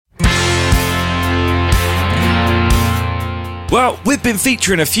Well, we've been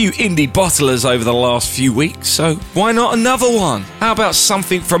featuring a few indie bottlers over the last few weeks, so why not another one? How about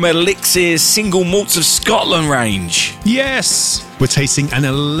something from Elixir's Single Malts of Scotland range? Yes! We're tasting an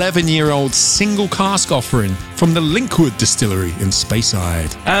 11-year-old single cask offering from the Linkwood Distillery in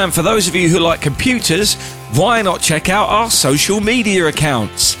Speyside. And for those of you who like computers, why not check out our social media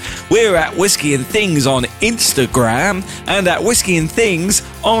accounts? We're at Whiskey and Things on Instagram and at Whiskey and Things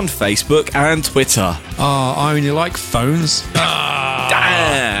on Facebook and Twitter. I only like phones.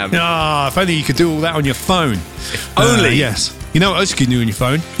 Damn! If only you could do all that on your phone. Only? Yes. You know what else you can do on your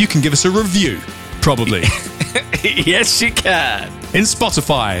phone? You can give us a review, probably. Yes, you can. In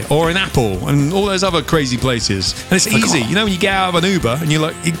Spotify or in Apple and all those other crazy places. And it's easy. You know when you get out of an Uber and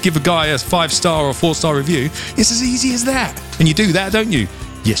you give a guy a 5-star or 4-star review, it's as easy as that. And you do that, don't you?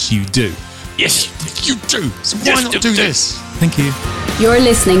 Yes, you do. Yes, you do. So why not do this? Thank you. You're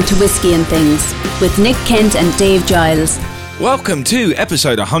listening to Whiskey and Things with Nick Kent and Dave Giles. Welcome to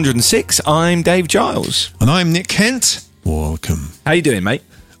episode 106. I'm Dave Giles. And I'm Nick Kent. Welcome. How you doing, mate?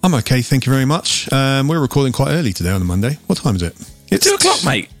 I'm okay, thank you very much. We're recording quite early today on a Monday. What time is it? It's 2 o'clock,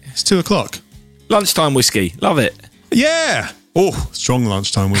 mate. It's 2 o'clock. Lunchtime whiskey. Love it. Yeah. Oh, strong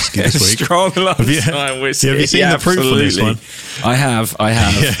lunchtime whiskey this week. Strong lunchtime whiskey. Have you seen the proof on this one? I have.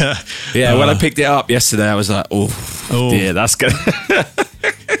 Yeah, when I picked it up yesterday, I was like, oh dear, that's gonna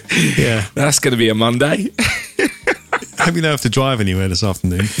that's gonna be a Monday. I hope you don't have to drive anywhere this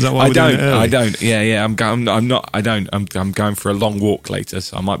afternoon. Is that why I we're doing it early? I don't. Yeah. I'm going for a long walk later,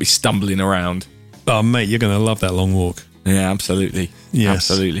 so I might be stumbling around. Oh, mate, you're going to love that long walk. Yeah, absolutely.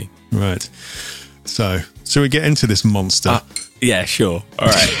 Yes. Absolutely. Right. So we get into this monster? Yeah, sure. All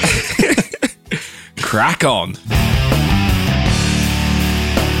right. Crack on.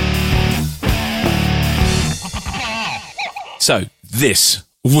 So, this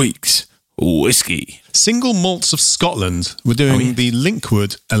week's whiskey. Single Malts of Scotland. We're doing the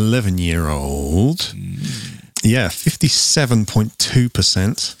Linkwood 11-year-old. Yeah,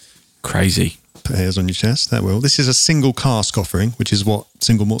 57.2%. Crazy. Put hairs on your chest, that will. This is a single cask offering, which is what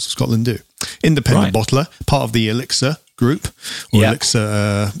Single Malts of Scotland do. Independent bottler, part of the Elixir group, or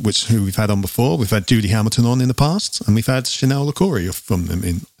Elixir, who we've had on before. We've had Julie Hamilton on in the past, and we've had Chanel LaCourie from them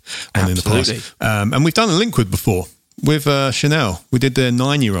in the past. And we've done a Linkwood before with Chanel. We did their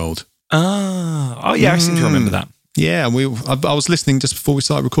 9-year-old. I seem to remember that. Yeah, I was listening just before we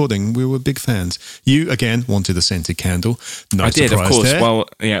started recording. We were big fans. You, again, wanted a scented candle. No surprise. I did, of course. There. Well,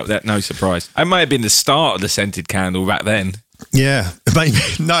 yeah, no surprise. It might have been the start of the scented candle back then. Yeah, maybe.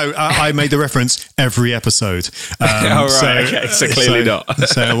 No, I made the reference every episode. Okay. So clearly not.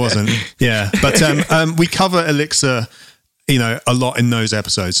 So it wasn't. Yeah, but we cover Elixir, a lot in those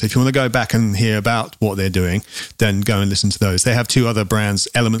episodes. So if you want to go back and hear about what they're doing, then go and listen to those. They have 2 other brands,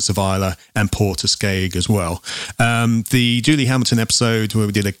 Elements of Islay and Porterskeg as well. The Julie Hamilton episode where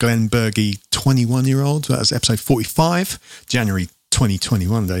we did a Glenbergie 21-year-old, that was episode 45, January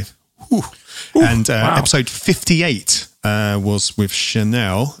 2021, Dave. Ooh, and episode 58 was with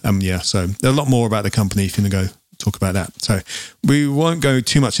Chanel. So a lot more about the company if you want to go talk about that. So we won't go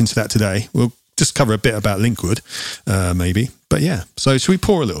too much into that today. We'll just cover a bit about Linkwood, maybe. But yeah, so should we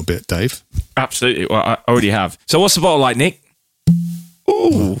pour a little bit, Dave? Absolutely. Well, I already have. So what's the bottle like, Nick?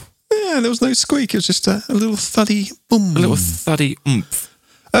 Ooh. Yeah, there was no squeak. It was just a little thuddy boom. A little thuddy oomph.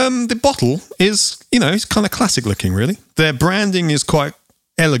 The bottle is, it's kind of classic looking, really. Their branding is quite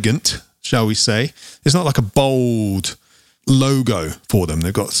elegant, shall we say. It's not like a bold logo for them.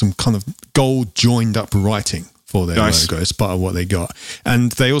 They've got some kind of gold joined up writing for their logo. It's part of what they got.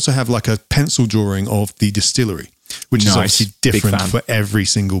 And they also have like a pencil drawing of the distillery, which is obviously different for every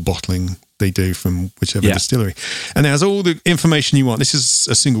single bottling they do from whichever distillery. And it has all the information you want. This is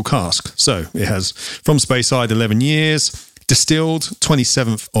a single cask. So it has from Speyside, 11 years, distilled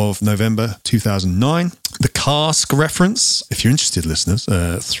 27th of November 2009. The cask reference, if you're interested, listeners,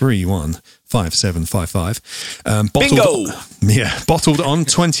 315755. Bingo! Yeah, bottled on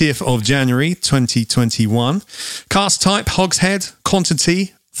 20th of January 2021. Cask type, hogshead,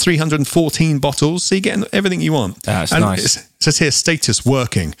 quantity 314 bottles. So you're getting everything you want. That's nice. It says here status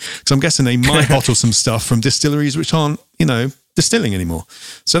working. So I'm guessing they might bottle some stuff from distilleries which aren't, distilling anymore.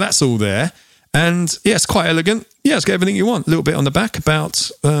 So that's all there. And yeah, it's quite elegant. Yeah, it's got everything you want. A little bit on the back about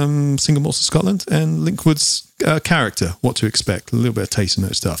Single Malts of Scotland and Linkwood's character, what to expect. A little bit of taste and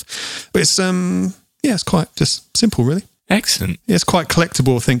that stuff. But it's it's quite just simple, really. Excellent. Yeah, it's quite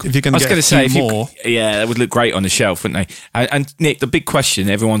collectible, I think, if you're going to get a few more. That would look great on the shelf, wouldn't they? And Nick, the big question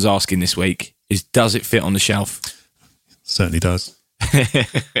everyone's asking this week is, does it fit on the shelf? Certainly does.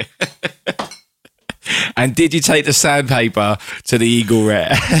 And did you take the sandpaper to the Eagle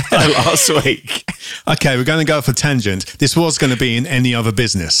Rare last week? Okay, we're going to go off a tangent. This was going to be in any other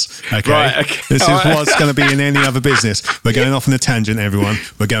business. Okay, Right, okay. This All right. was going to be in any other business. We're going off on a tangent, everyone.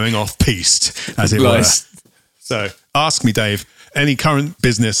 We're going off piste, as it Nice. were. So, ask me, Dave. Any current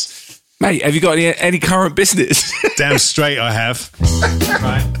business? Mate, have you got any current business? Damn straight, I have.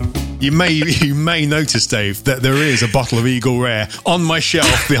 Right. You may notice, Dave, that there is a bottle of Eagle Rare on my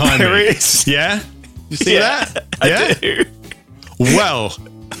shelf behind There me. is. Yeah, you see that? I do. Well.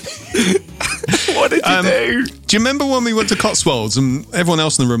 What did you do? Do you remember when we went to Cotswolds and everyone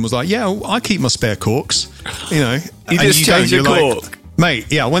else in the room was like, "Yeah, I keep my spare corks." You know, You and just don't. changed your You're like, cork. mate.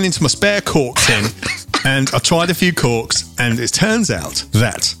 Yeah, I went into my spare cork tin and I tried a few corks, and it turns out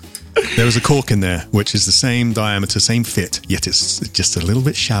that there was a cork in there which is the same diameter, same fit, yet it's just a little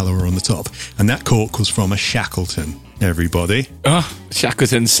bit shallower on the top. And that cork was from a Shackleton. Everybody,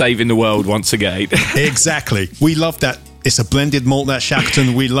 Shackleton saving the world once again. exactly. We loved that. It's a blended malt, that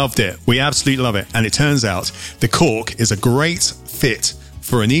Shackleton. We loved it. We absolutely love it. And it turns out the cork is a great fit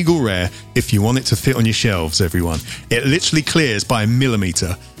for an Eagle Rare if you want it to fit on your shelves, everyone. It literally clears by a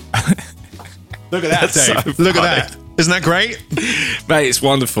millimetre. Look at that, That's Dave. so Look at funny. that. Isn't that great? Mate, it's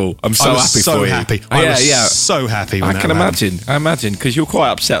wonderful. I'm so I was happy so for you. happy. Oh, I yeah, was yeah. so happy when I that can happened. imagine, because you were quite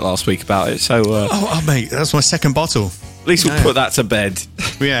upset last week about it. So Oh, mate, that's my second bottle. at least we'll put that to bed.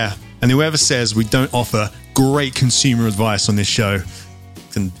 Yeah. And whoever says we don't offer great consumer advice on this show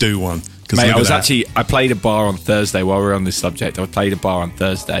can do one. 'Cause Mate, look at that. I played a bar on Thursday while we were on this subject. I played a bar on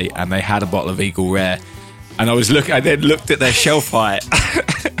Thursday and they had a bottle of Eagle Rare. And I then looked at their shelf height.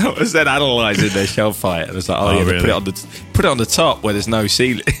 I was then analysing their shelf height. And I was like, Oh, yeah, really? put it on the top where there's no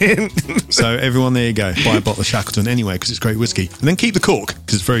ceiling. So everyone, there you go. Buy a bottle of Shackleton anyway because it's great whiskey. And then keep the cork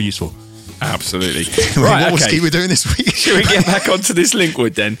because it's very useful. Absolutely. Right, Right, what whiskey okay. we're doing this week? Should we get back onto this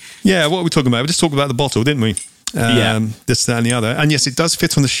Linkwood then? Yeah, what are we talking about? We just talked about the bottle, didn't we? Yeah. This, that, and the other. And yes, it does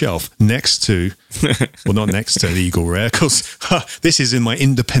fit on the shelf next to, well, not next to the Eagle Rare, because this is in my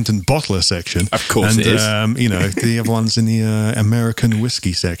independent bottler section. Of course and, it is. You know, the other one's in the American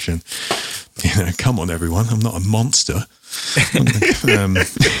whiskey section. You know, come on, everyone. I'm not a monster.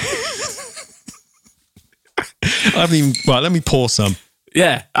 I haven't even, right, let me pour some.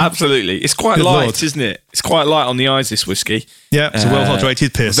 Yeah, absolutely. It's quite Good light, Lord. isn't it? It's quite light on the eyes, this whiskey. Yeah, it's a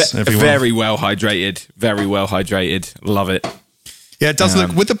well-hydrated piss, everyone. Very well hydrated. Very well hydrated. Love it. Yeah, it does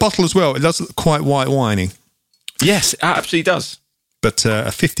look, with the bottle as well, it does look quite white winey. Yes, it absolutely does. But a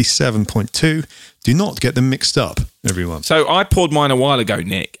 57.2. Do not get them mixed up, everyone. So I poured mine a while ago,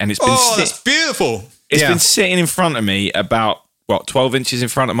 Nick, and it's been That's beautiful. it's been sitting in front of me about 12 inches in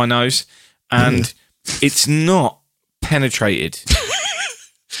front of my nose, and it's not penetrated.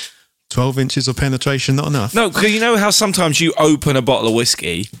 12 inches of penetration, not enough. No, because you know how sometimes you open a bottle of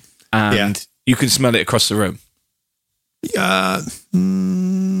whiskey and Yeah. you can smell it across the room. No.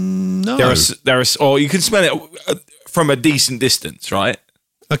 Or you can smell it from a decent distance, right?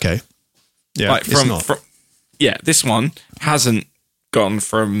 Okay. Yeah, Like it's not. yeah, this one hasn't gone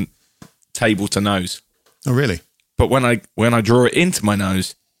from table to nose. Oh, really? But when I draw it into my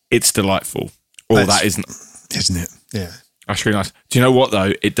nose, it's delightful. Oh, That's- that isn't. Isn't it? Yeah. That's really nice. Do you know what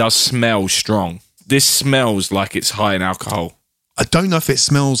though? It does smell strong. This smells like it's high in alcohol. I don't know if it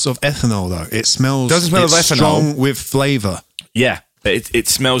smells of ethanol, though. It smells Doesn't smell it's of ethanol. strong with flavour. Yeah, but it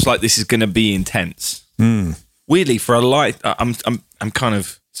smells like this is going to be intense. Weirdly, for a light, I'm kind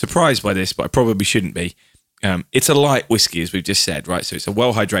of surprised by this, but I probably shouldn't be. It's a light whiskey, as we've just said, right? So it's a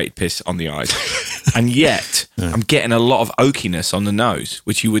well-hydrated piss on the eyes. And yet, I'm getting a lot of oakiness on the nose,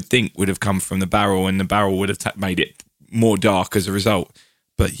 which you would think would have come from the barrel, and the barrel would have made it more dark as a result.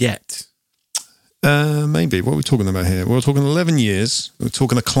 But yet... Maybe. What are we talking about here? We're talking 11 years. We're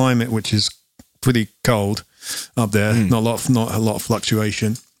talking a climate which is pretty cold up there. Not a lot of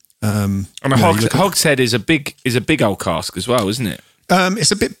fluctuation. And a you know, you look at- hogshead is a big old cask as well, isn't it?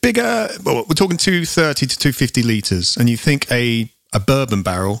 It's a bit bigger. Well, we're talking 230 to 250 litres. And you think a bourbon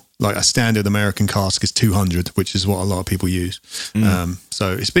barrel, like a standard American cask, is 200, which is what a lot of people use.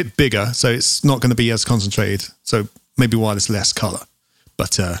 So it's a bit bigger. So it's not going to be as concentrated. So maybe why there's less colour,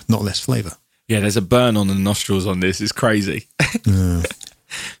 but not less flavour. Yeah, there's a burn on the nostrils on this. It's crazy.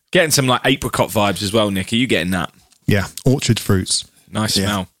 Getting some like apricot vibes as well, Nick. Are you getting that? Yeah, orchard fruits. Nice Yeah.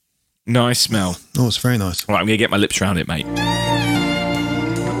 smell. Nice smell. Oh, it's very nice. All right, I'm going to get my lips around it, mate.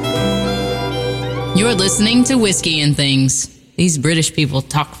 You're listening to Whiskey and Things. These British people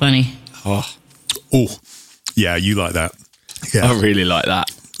talk funny. Oh, Yeah, you like that. Yeah. I really like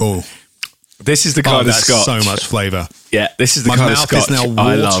that. Oh, This is the kind of that's scotch. so much flavour. Yeah, this is the My kind of mouth scotch is now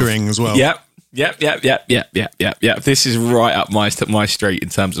I love. watering as well. Yep. This is right up my street in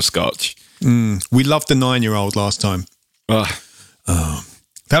terms of scotch. We loved the 9-year-old last time. Oh,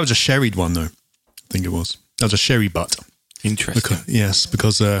 That was a sherried one, though. think it was. That was a sherry butt. Interesting.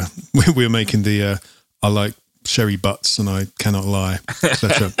 Because we were making the I like sherry butts and I cannot lie,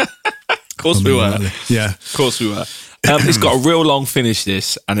 etc. Of course we were. Yeah. Of course we were. It's got a real long finish,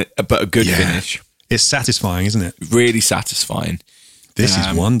 this, but a good finish. It's satisfying, isn't it? Really satisfying. This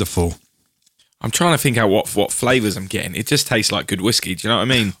is wonderful. I'm trying to think out what flavours I'm getting. It just tastes like good whiskey. Do you know what I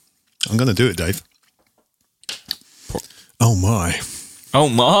mean? I'm going to do it, Dave. Oh, my. Oh,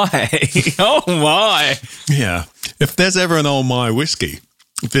 my. Oh, my. Yeah. If there's ever an Oh My whiskey,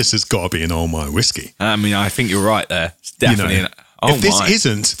 this has got to be an Oh My whiskey. I mean, I think you're right there. It's definitely if this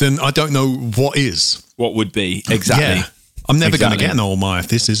isn't, then I don't know what is. What would be, exactly. Yeah. I'm never going to get an Oh My if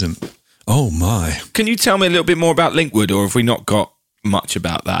this isn't. Oh, my. Can you tell me a little bit more about Linkwood, or have we not got much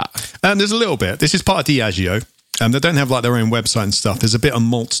about that? There's a little bit. This is part of Diageo. They don't have like their own website and stuff. There's a bit on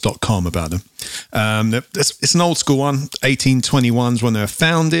malts.com about them. It's an old school one, 1821's when they were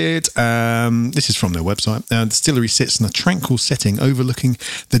founded. This is from their website. The distillery sits in a tranquil setting overlooking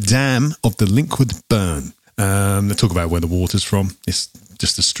the dam of the Linkwood Burn. They talk about where the water's from. It's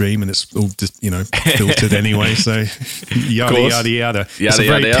just a stream and it's all just, filtered anyway. So yada, yada, yada. It's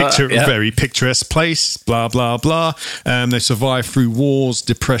a very picturesque place, blah, blah, blah. They survived through wars,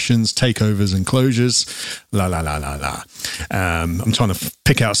 depressions, takeovers and closures. La, la, la, la, la. I'm trying to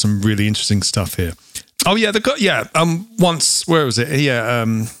pick out some really interesting stuff here. Oh, yeah, they've got, once, where was it? Yeah,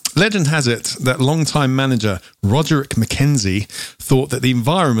 legend has it that longtime manager Roderick Mackenzie thought that the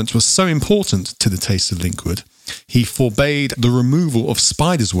environment was so important to the taste of Linkwood, he forbade the removal of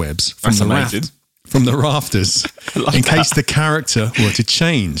spiders' webs from the rafters in case the character were to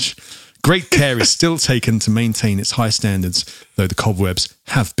change. Great care is still taken to maintain its high standards, though the cobwebs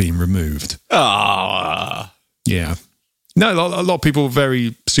have been removed. Ah, yeah. No, a lot of people are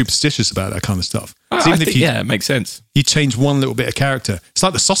very superstitious about that kind of stuff. It makes sense. You change one little bit of character. It's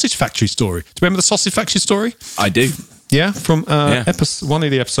like the Sausage Factory story. Do you remember the Sausage Factory story? I do. Yeah, from one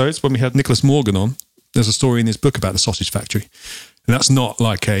of the episodes when we had Nicholas Morgan on. There's a story in his book about the Sausage Factory. And that's not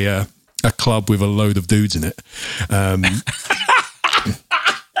like a club with a load of dudes in it.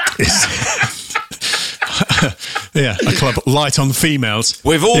 Yeah, a club light on females.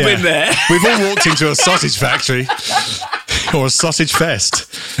 We've all been there. We've all walked into a sausage factory or a sausage fest.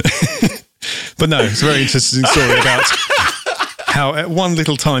 But no, it's a very interesting story about how one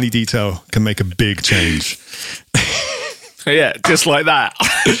little tiny detail can make a big change. Yeah, just like that.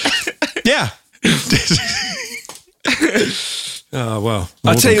 Yeah. Oh, well.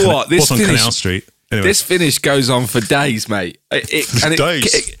 I'll tell you what, this finish, on Canal Street. Anyway. This finish goes on for days, mate.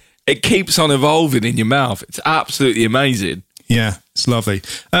 It keeps on evolving in your mouth. It's absolutely amazing. Yeah, it's lovely.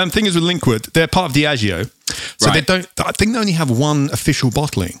 Thing is with Linkwood, they're part of Diageo. So I think they only have one official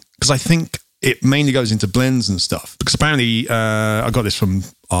bottling because I think it mainly goes into blends and stuff. Because apparently, I got this from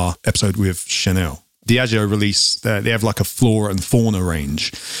our episode with Chanel. Diageo release, they have like a flora and fauna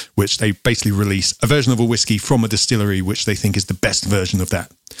range, which they basically release a version of a whiskey from a distillery, which they think is the best version of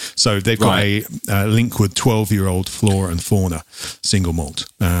that. So they've got a Linkwood 12-year-old flora and fauna single malt.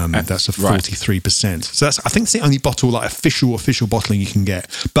 That's a 43%. So I think it's the only bottle, like official bottling you can get.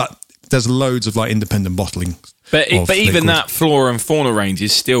 But there's loads of like independent bottling. But even that flora and fauna range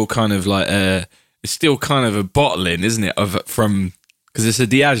is still kind of like it's still kind of a bottling, isn't it? Because it's a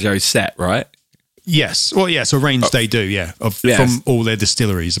Diageo set, right? Yes. Well, yes, a range they do, from all their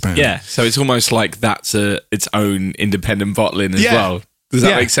distilleries, apparently. Yeah, so it's almost like that's its own independent bottling as well. Does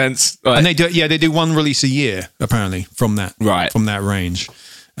that make sense? Like, and they do one release a year, apparently, from that range.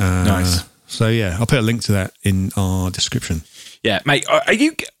 Nice. So, yeah, I'll put a link to that in our description. Yeah, mate,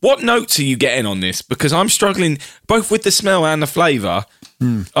 what notes are you getting on this? Because I'm struggling both with the smell and the flavour.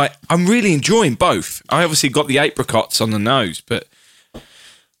 I'm really enjoying both. I obviously got the apricots on the nose, but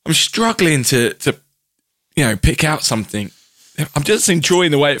I'm struggling to pick out something. I'm just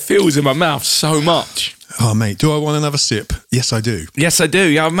enjoying the way it feels in my mouth so much. Oh, mate, do I want another sip? Yes, I do. Yes, I do.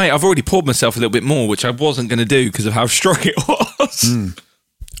 Yeah, mate, I've already poured myself a little bit more, which I wasn't going to do because of how strong it was.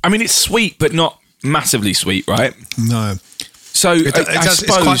 I mean, it's sweet, but not massively sweet, right? No. So it's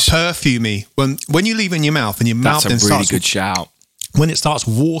quite perfumey. When you leave it in your mouth and your mouth then starts... That's a really good shout. When it starts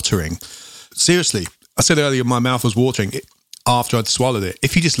watering, seriously, I said earlier my mouth was watering after I'd swallowed it.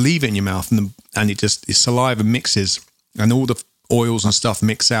 If you just leave it in your mouth and your saliva mixes and all the oils and stuff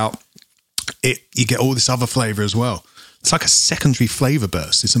mix out, you get all this other flavour as well. It's like a secondary flavour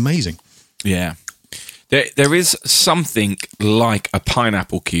burst. It's amazing. Yeah. There is something like a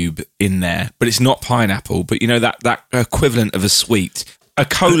pineapple cube in there, but it's not pineapple, but you know that equivalent of a sweet. A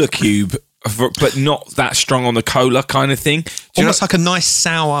cola cube, but not that strong on the cola kind of thing. Almost like a nice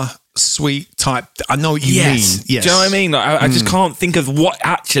sour... sweet type. I know what you mean. Yes. Do you know what I mean? Like, I just can't think of what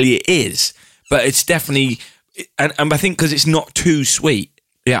actually it is, but it's definitely, and I think because it's not too sweet.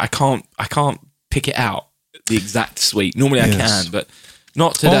 Yeah, I can't pick it out the exact sweet. Normally I can, but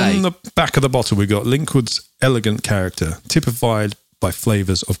not today. On the back of the bottle, we got Linkwood's elegant character, typified by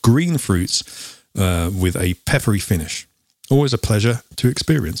flavours of green fruits with a peppery finish. Always a pleasure to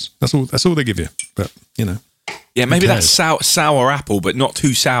experience. That's all they give you. But yeah, maybe that's sour apple, but not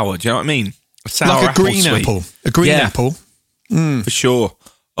too sour. Do you know what I mean? A sour like a green sweet. apple. A green apple. For sure.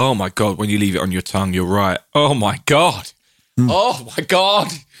 Oh my God, when you leave it on your tongue, you're right. Oh my God. Oh my God.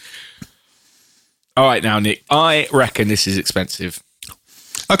 All right now, Nick, I reckon this is expensive.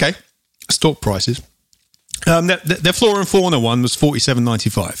 Okay. Stock prices. Their Flora and Fauna one was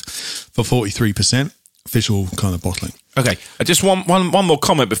 $47.95 for 43% official kind of bottling. Okay, just one more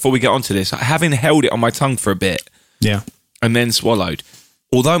comment before we get onto this. Having held it on my tongue for a bit, and then swallowed,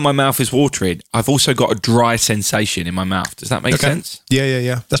 although my mouth is watering, I've also got a dry sensation in my mouth. Does that make sense?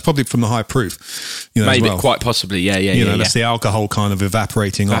 Yeah. That's probably from the high proof. Maybe, as well. quite possibly. Yeah. That's the alcohol kind of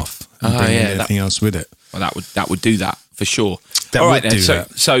evaporating off and bringing anything else with it. Well, that would do that for sure. That All would right, then. do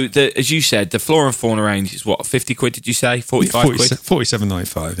that. So as you said, the Flora and Fauna range is what, 50 quid? Did you say 45 quid?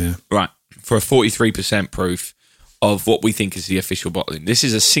 $47.95. Yeah. Right, for a 43% proof of what we think is the official bottling. This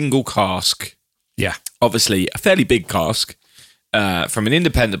is a single cask. Yeah. Obviously, a fairly big cask from an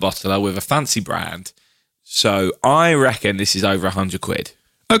independent bottler with a fancy brand. So I reckon this is over 100 quid.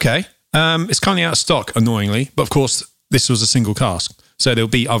 Okay. It's currently out of stock, annoyingly. But of course, this was a single cask. So there'll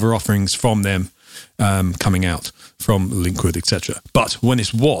be other offerings from them coming out from Linkwood, etc. But when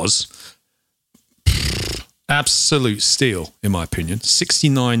this was, absolute steal, in my opinion.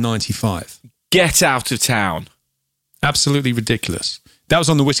 $69.95. Get out of town. Absolutely ridiculous. That was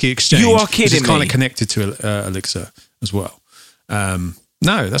on the Whiskey Exchange. You are kidding me. It's kind of connected to Elixir as well.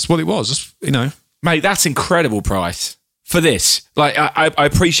 No, that's what it was. Mate, that's incredible price for this. Like, I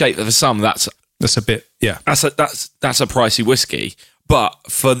appreciate that for some that's a bit, yeah. That's a pricey whiskey, but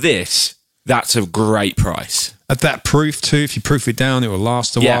for this, that's a great price. At that proof too, if you proof it down, it will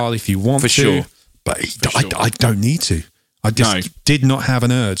last a while if you want to. Sure. But I don't need to. I just did not have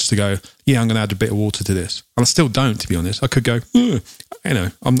an urge to go, I'm going to add a bit of water to this. And I still don't, to be honest. I could go, I'm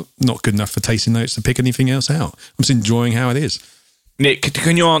not good enough for tasting notes to pick anything else out. I'm just enjoying how it is. Nick,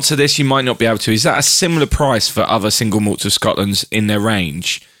 can you answer this? You might not be able to. Is that a similar price for other single malts of Scotland's in their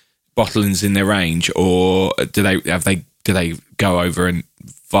range, bottlings in their range, or do they go over a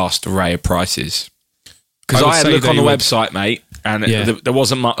vast array of prices? Because I had a look on the website, mate, and there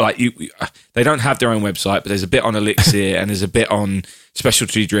wasn't much. Like they don't have their own website, but there's a bit on Elixir and there's a bit on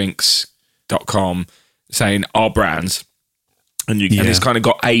specialtydrinks.com saying our brands, and it's kind of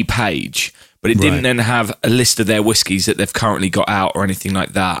got a page, but it didn't then have a list of their whiskies that they've currently got out or anything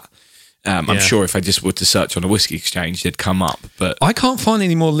like that. I'm sure if I just were to search on a Whiskey Exchange, they'd come up. But I can't find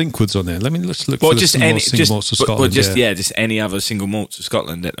any more Linkwoods on there. Let's look for just any single malts of Scotland. Just any other single malts of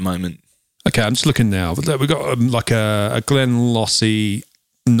Scotland at the moment. Okay, I'm just looking now. We've got like a Glenlossie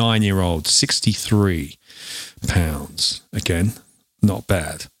 9-year-old, £63. Again, not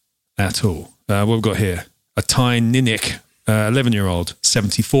bad at all. What we've got here, a Tyne Ninick 11-year-old,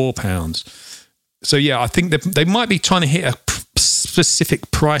 £74. So I think they might be trying to hit a specific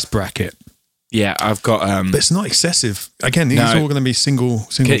price bracket. Yeah, I've got. But it's not excessive. Again, these are all going to be single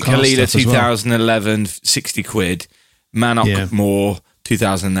Kalila 2011, 60 quid. Mannock Moore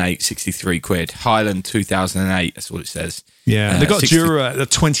 2008, 63 quid. Highland 2008, that's what it says. Yeah, they've got Jura, the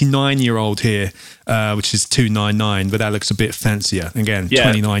 29-year-old here, which is $2.99, but that looks a bit fancier. Again,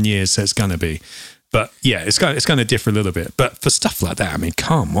 29 years, so it's going to be. But it's going to differ a little bit. But for stuff like that, I mean,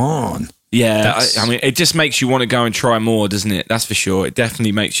 come on. Yeah, I mean, it just makes you want to go and try more, doesn't it? That's for sure. It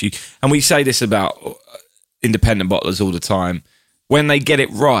definitely makes you... And we say this about independent bottlers all the time. When they get it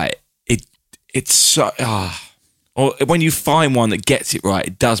right, it's so... or when you find one that gets it right,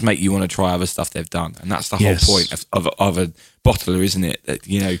 it does make you want to try other stuff they've done. And that's the whole point of a bottler, isn't it? That,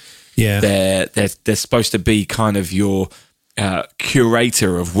 they're supposed to be kind of your...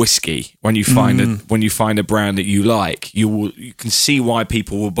 curator of whiskey. When you find a brand that you like, you can see why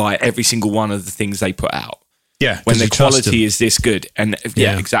people will buy every single one of the things they put out. Yeah, when the quality is this good, and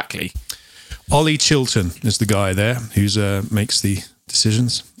exactly. Ollie Chilton is the guy there who's makes the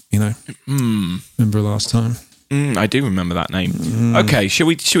decisions. Remember last time? I do remember that name. Okay, should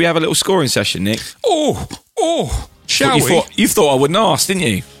we have a little scoring session, Nick? Oh, shall we? You thought I wouldn't ask, didn't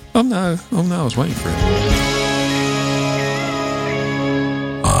you? Oh no, I was waiting for it.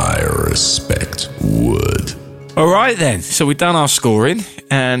 I respect wood. All right then, so we've done our scoring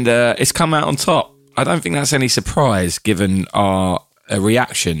and it's come out on top. I don't think that's any surprise given our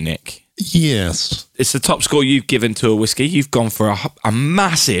reaction, Nick. Yes. It's the top score you've given to a whiskey. You've gone for a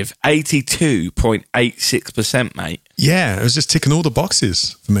massive 82.86%, mate. Yeah, it was just ticking all the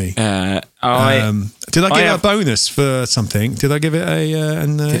boxes for me. Did I Did I give it a bonus for something? Did I give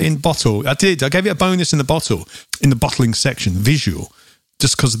it in bottle? I did. I gave it a bonus in the bottle, in the bottling section, visual,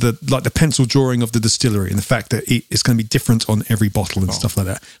 just because of the pencil drawing of the distillery and the fact that it's going to be different on every bottle and stuff like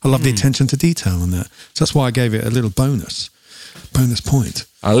that. I love the attention to detail on that. So that's why I gave it a little bonus point.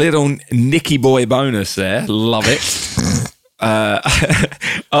 A little Nicky Boy bonus there. Love it.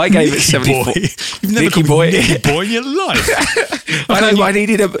 I gave it 74. You've never Nicky called Boy. me Nicky Boy in your life.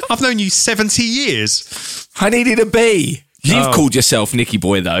 I've known you 70 years. I needed a B. You've called yourself Nicky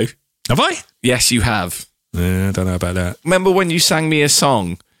Boy, though. Have I? Yes, you have. I don't know about that. Remember when you sang me a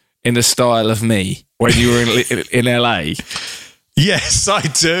song in the style of me when you were in LA? Yes, I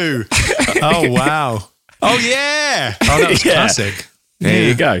do. Oh, wow. Oh, yeah. Oh, that was classic. There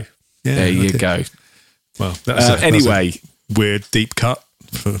you go. Yeah, there you go. Well, that's anyway. Weird deep cut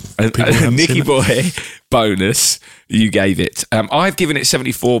for people who haven't Nicky seen Boy bonus, you gave it. I've given it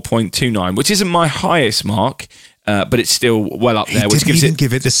 74.29, which isn't my highest mark, but it's still well up there. Which gives even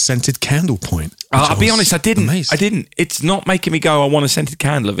give it the scented candle point. I'll be honest, I didn't. Amazing. I didn't. It's not making me go, I want a scented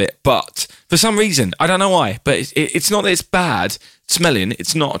candle of it. But for some reason, I don't know why, but it's not that it's bad smelling.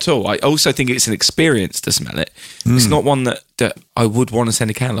 It's not at all. I also think it's an experience to smell it. It's not one that I would want to send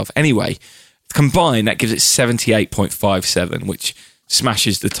a candle of. Anyway, combined, that gives it 78.57, which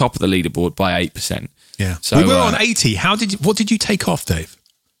smashes the top of the leaderboard by 8%. Yeah. So, we were on 80. What did you take off, Dave?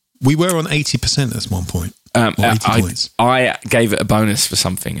 We were on 80% at one point. 80 points. I gave it a bonus for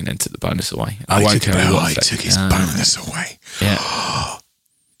something and then took the bonus away. I took his bonus away. Yeah.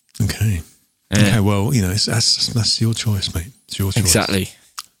 Okay. Yeah. Okay, well, that's your choice, mate. It's your choice. Exactly.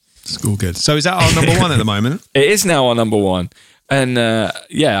 It's all good. So is that our number one at the moment? It is now our number one. And I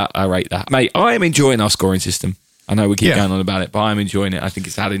rate that. Mate, I am enjoying our scoring system. I know we keep going on about it, but I'm enjoying it. I think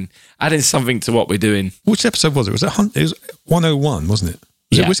it's adding something to what we're doing. Which episode was it? It was 101, wasn't it?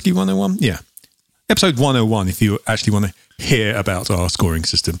 Was it Whiskey 101? Yeah. Episode 101, if you actually want to hear about our scoring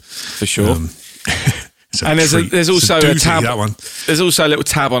system. For sure. And there's also a tab. That one. There's also a little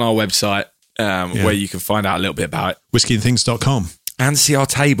tab on our website where you can find out a little bit about it. Whiskyandthings.com. And see our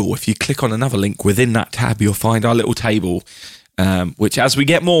table. If you click on another link within that tab, you'll find our little table, which as we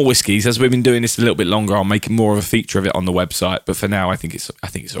get more whiskies, as we've been doing this a little bit longer, I'll make more of a feature of it on the website. But for now, I think it's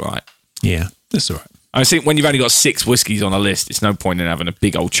all right. Yeah, that's all right. I think when you've only got 6 whiskies on a list, it's no point in having a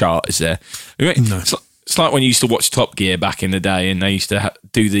big old chart, is there? No. It's like when you used to watch Top Gear back in the day, and they used to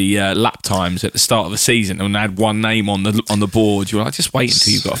do the lap times at the start of the season, and they had one name on the board. You were like, just wait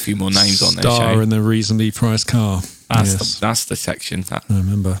until you've got a few more names on there. Star in the reasonably priced car. That's the section. I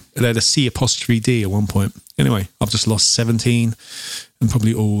remember. They had a C''D at one point. Anyway, I've just lost 17, and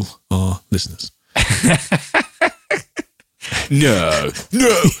probably all our listeners. No.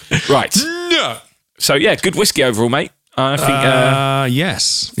 Right. No. So, yeah, good whiskey overall, mate. I think.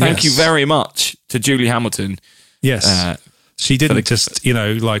 Yes. Thank you very much to Julie Hamilton. Yes. She didn't just,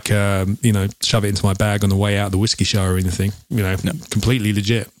 shove it into my bag on the way out of the whiskey show or anything. Completely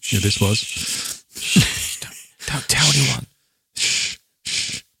legit. This was. Don't tell anyone. Shh.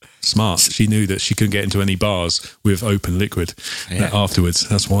 Smart. She knew that she couldn't get into any bars with open liquid afterwards.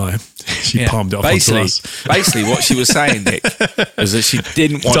 That's why she palmed it off onto us. Basically, what she was saying, Nick, is that she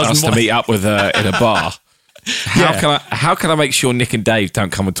didn't want us to meet up with her in a bar. How can I make sure Nick and Dave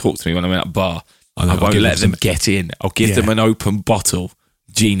don't come and talk to me when I'm in a bar? I won't let them get in. I'll give them an open bottle.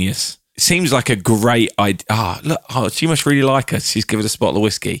 Genius. It seems like a great idea. She must really like us. She's given us a bottle of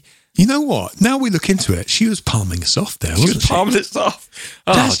whiskey. You know what? Now we look into it, she was palming us off there, wasn't she? Palming us off.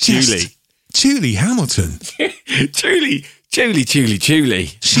 Oh, that's Julie. Julie Hamilton. Julie. She knew.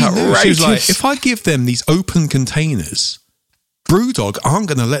 She was like, if I give them these open containers, Brewdog aren't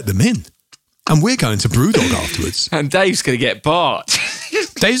going to let them in. And we're going to Brewdog afterwards. And Dave's going to get barred.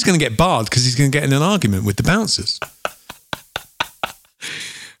 Dave's going to get barred because he's going to get in an argument with the bouncers.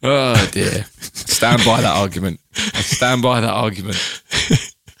 Oh, dear. Stand by that argument.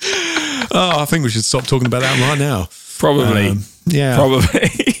 I think we should stop talking about that right now. Probably. Probably.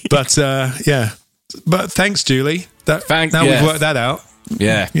 But, But thanks, Julie. We've worked that out.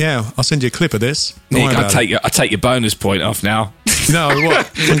 Yeah. Yeah, I'll send you a clip of this. Nick, I'll take your bonus point off now. No,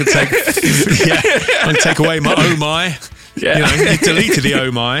 what? I'm going to take away my oh my. Yeah. You deleted the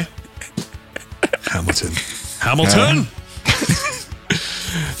oh my. Hamilton.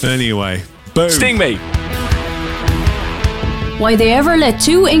 Anyway, boom. Sting me. Why they ever let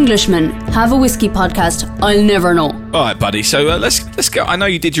 2 Englishmen have a whiskey podcast, I'll never know. All right, buddy. So let's go. I know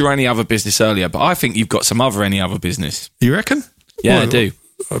you did your any other business earlier, but I think you've got some other any other business. You reckon? Yeah, I do.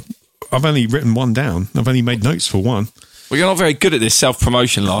 I've only written one down. I've only made notes for one. Well, you're not very good at this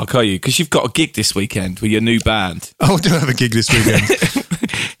self-promotion, Lark, are you? Because you've got a gig this weekend with your new band. Oh, I do have a gig this weekend.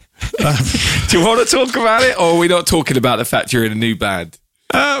 Do you want to talk about it, or are we not talking about the fact you're in a new band?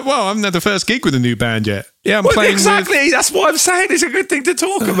 Well, I haven't had the first gig with a new band yet. Yeah, I'm playing exactly. That's what I'm saying. It's a good thing to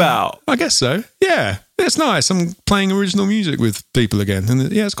talk about. I guess so. Yeah, it's nice. I'm playing original music with people again,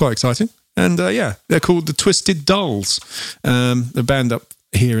 and yeah, it's quite exciting. And yeah, they're called the Twisted Dolls, a band up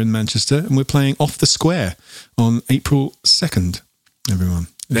here in Manchester, and we're playing Off the Square on April 2nd. Everyone,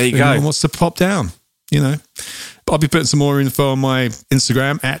 there you if go. Anyone wants to pop down, you know. But I'll be putting some more info on my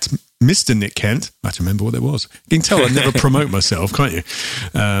Instagram at Mr. Nick Kent. I have to remember what it was. You can tell I never promote myself, can't you?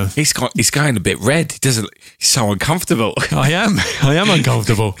 He's going a bit red. He's so uncomfortable. I am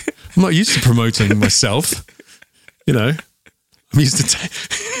uncomfortable. I'm not used to promoting myself. You know, I'm used to.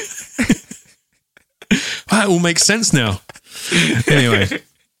 That all makes sense now. Anyway,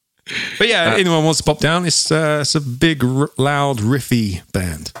 but yeah, anyone wants to pop down? It's a big, loud, riffy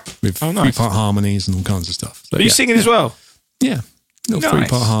band with 3-part harmonies and all kinds of stuff. So, Are you singing as well? Yeah, little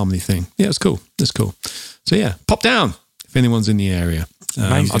 3-part harmony thing. Yeah, it's cool. It's cool. So yeah, pop down if anyone's in the area.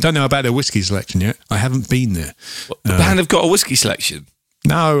 I don't know about their whiskey selection yet. I haven't been there. The band have got a whiskey selection.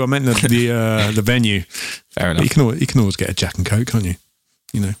 No, I meant the venue. Fair enough. You can always get a Jack and Coke, can't you?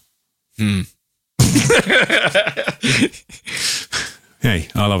 You know. Hey,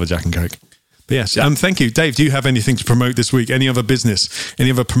 I love a Jack and Coke. But yes, thank you. Dave, do you have anything to promote this week? Any other business? Any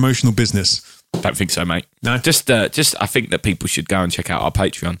other promotional business? Don't think so, mate. No? Just I think that people should go and check out our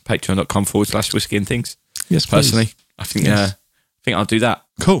Patreon, patreon.com/whiskey and things. Yes, please. Personally, I think I'll do that.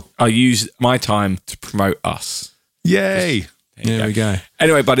 Cool. I'll use my time to promote us. Yay. There we go.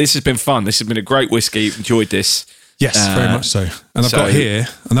 Anyway, buddy, this has been fun. This has been a great whiskey. Enjoyed this. Yes, very much so. And I've got here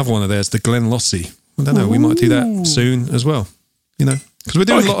another one of theirs, the Glenlossie. I don't know, we might do that soon as well, you know, because we're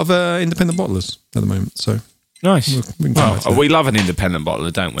doing a lot of independent bottlers at the moment. So nice. We love an independent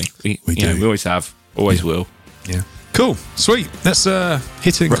bottler, don't we? We do. We always have, always will. Yeah. Cool. Sweet. Let's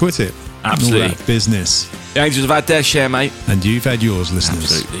hit it and quit it. Absolutely. All that business. The Angels have had their share, mate. And you've had yours,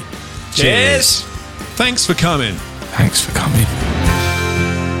 listeners. Absolutely. Cheers. Thanks for coming. Thanks for coming.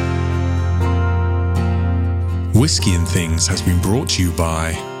 Whiskey and Things has been brought to you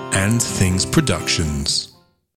by And Things Productions.